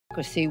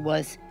democracy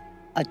was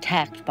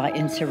attacked by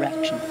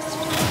insurrectionists.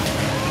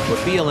 What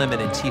BLM and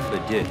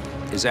Antifa did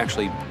is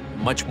actually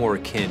much more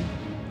akin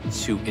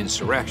to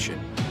insurrection.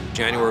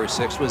 January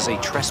 6th was a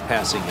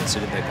trespassing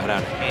incident that got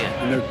out of hand.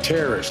 And they're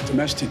terrorists,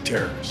 domestic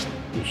terrorists.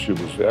 She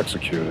was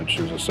executed,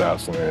 she was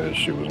assassinated,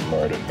 she was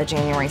murdered. The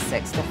January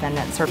 6th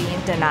defendants are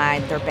being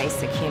denied their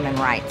basic human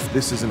rights.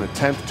 This is an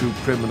attempt to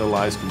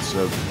criminalize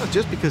conservatives.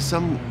 Just because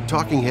some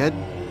talking head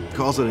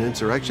calls it an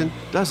insurrection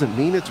doesn't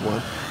mean it's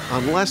one,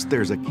 unless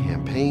there's a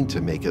campaign to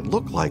make it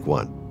look like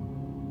one.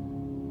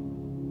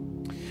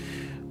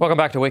 Welcome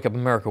back to Wake Up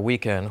America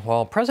Weekend.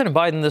 While President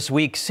Biden this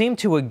week seemed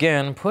to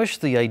again push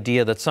the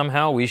idea that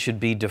somehow we should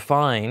be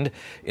defined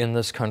in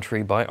this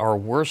country by our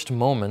worst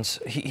moments,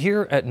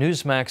 here at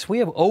Newsmax, we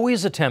have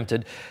always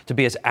attempted to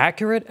be as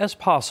accurate as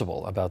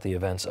possible about the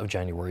events of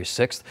January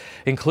 6th,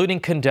 including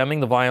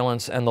condemning the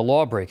violence and the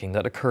lawbreaking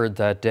that occurred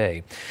that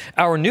day.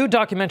 Our new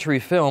documentary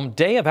film,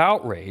 Day of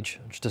Outrage,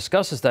 which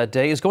discusses that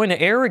day, is going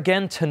to air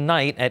again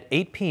tonight at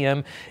 8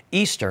 p.m.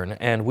 Eastern,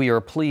 and we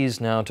are pleased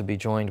now to be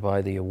joined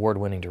by the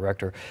award-winning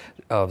director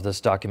of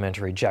this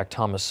documentary, Jack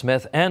Thomas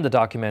Smith, and the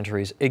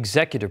documentary's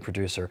executive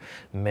producer,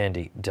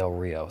 Mandy Del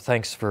Rio.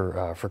 Thanks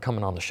for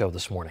coming on the show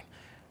this morning.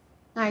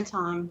 Hi,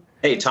 Tom.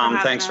 Hey, Tom.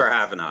 Thanks for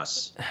having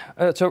us.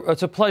 It's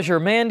a pleasure.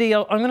 Mandy,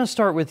 I'm going to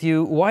start with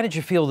you. Why did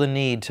you feel the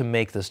need to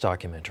make this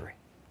documentary?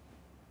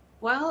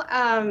 Well,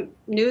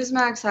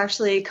 Newsmax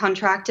actually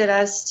contracted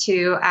us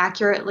to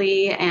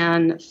accurately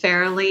and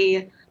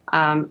fairly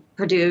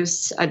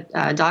produce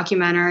a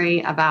documentary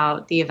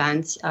about the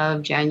events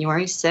of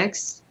January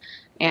 6th.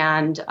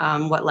 And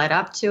what led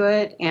up to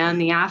it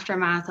and the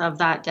aftermath of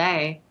that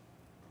day.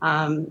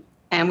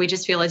 And we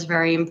just feel it's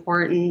very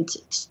important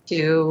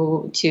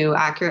to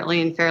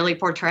accurately and fairly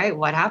portray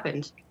what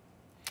happened.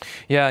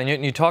 Yeah,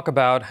 and you talk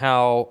about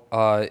how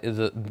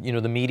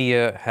the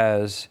media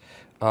has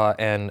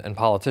and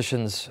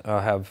politicians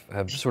have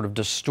sort of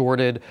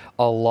distorted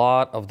a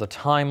lot of the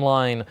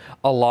timeline,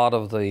 a lot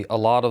of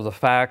the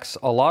facts,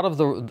 a lot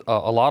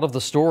of the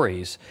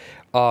stories.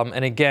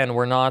 And again,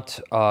 we're not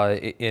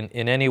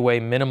in any way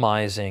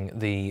minimizing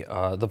the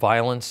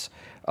violence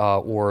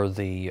or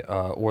the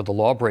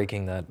law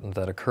breaking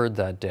that occurred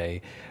that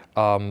day.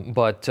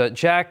 But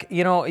Jack,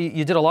 you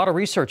did a lot of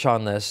research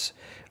on this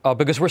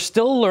because we're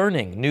still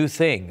learning new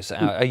things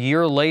a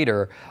year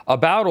later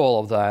about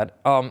all of that.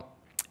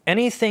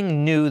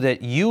 Anything new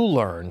that you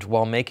learned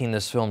while making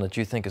this film that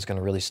you think is going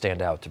to really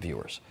stand out to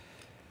viewers?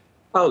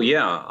 Oh,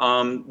 yeah.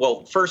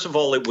 Well, first of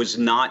all, it was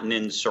not an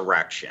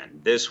insurrection.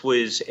 This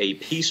was a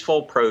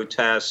peaceful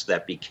protest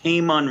that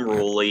became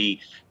unruly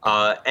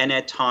and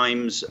at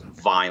times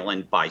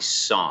violent by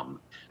some.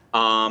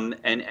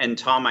 And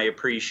Tom, I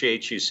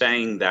appreciate you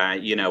saying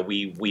that,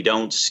 we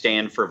don't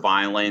stand for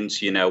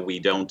violence, we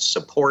don't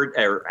support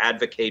or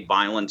advocate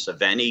violence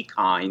of any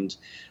kind.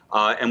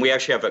 And we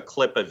actually have a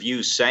clip of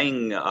you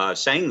saying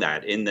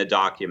that in the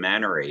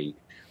documentary.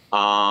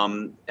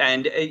 I'm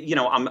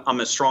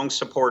a strong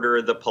supporter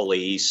of the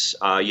police.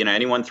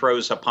 Anyone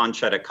throws a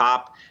punch at a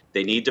cop,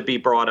 they need to be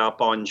brought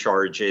up on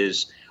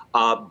charges.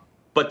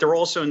 But they're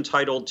also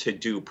entitled to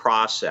due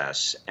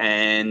process.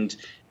 And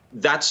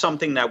that's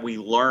something that we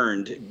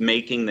learned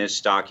making this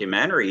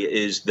documentary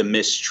is the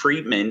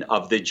mistreatment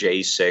of the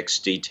J6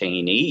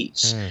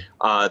 detainees.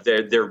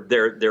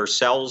 Their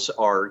cells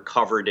are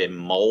covered in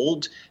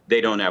mold.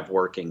 They don't have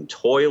working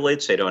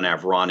toilets. They don't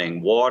have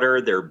running water.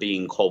 They're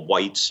being called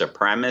white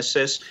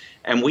supremacists.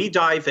 And we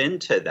dive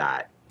into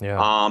that.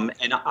 Yeah.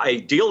 And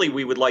ideally,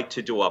 we would like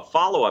to do a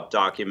follow-up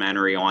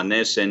documentary on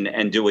this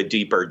and do a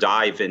deeper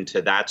dive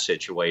into that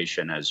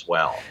situation as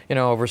well.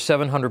 Over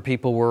 700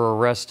 people were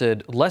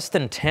arrested. Less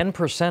than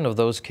 10% of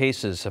those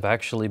cases have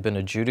actually been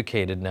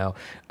adjudicated now.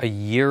 A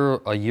year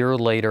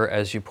later,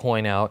 as you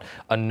point out,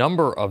 a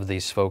number of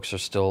these folks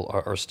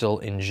are still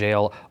in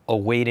jail,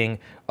 awaiting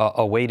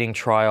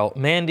trial.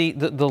 Mandy,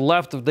 the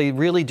left, they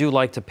really do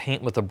like to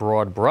paint with a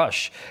broad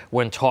brush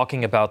when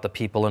talking about the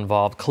people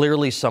involved.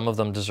 Clearly, some of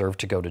them deserve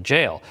to go to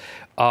jail.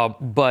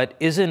 But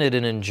isn't it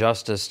an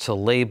injustice to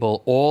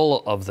label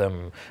all of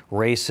them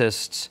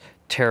racists,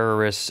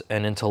 terrorists,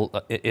 and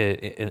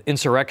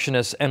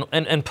insurrectionists and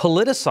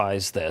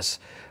politicize this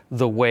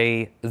the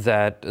way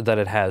that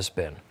it has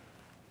been?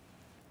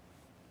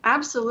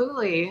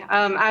 Absolutely.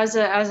 As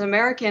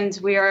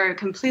Americans, we are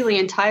completely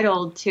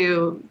entitled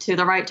to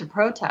the right to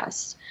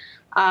protest.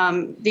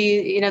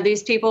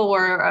 These people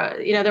were,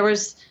 there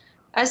was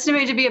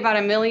estimated to be about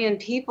 1 million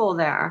people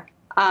there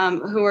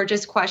who were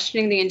just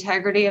questioning the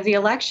integrity of the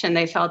election.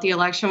 They felt the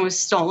election was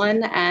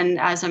stolen, and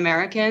as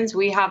Americans,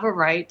 we have a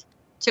right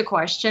to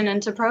question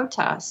and to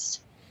protest.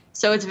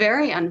 So it's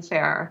very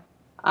unfair.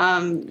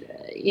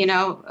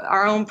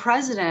 Our own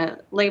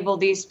president labeled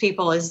these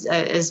people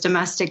as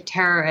domestic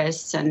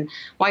terrorists and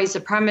white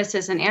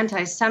supremacists and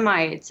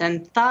anti-Semites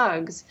and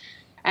thugs.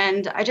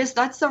 And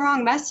that's the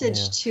wrong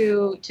message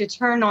to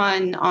turn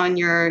on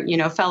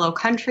your, fellow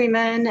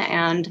countrymen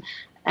and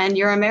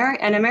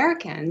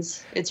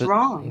Americans. It's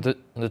wrong.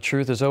 The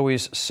truth is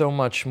always so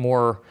much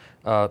more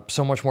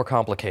so much more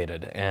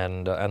complicated,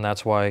 and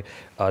that's why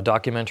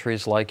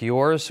documentaries like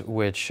yours,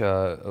 which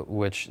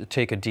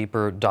take a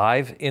deeper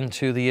dive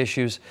into the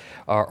issues,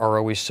 are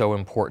always so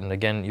important.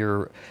 Again,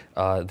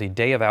 the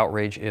Day of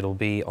Outrage. It'll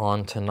be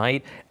on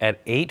tonight at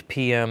 8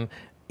 p.m.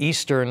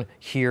 Eastern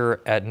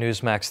here at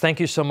Newsmax. Thank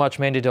you so much,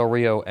 Mandy Del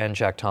Rio and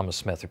Jack Thomas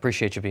Smith.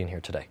 Appreciate you being here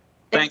today.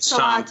 Thanks, a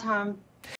lot, Tom.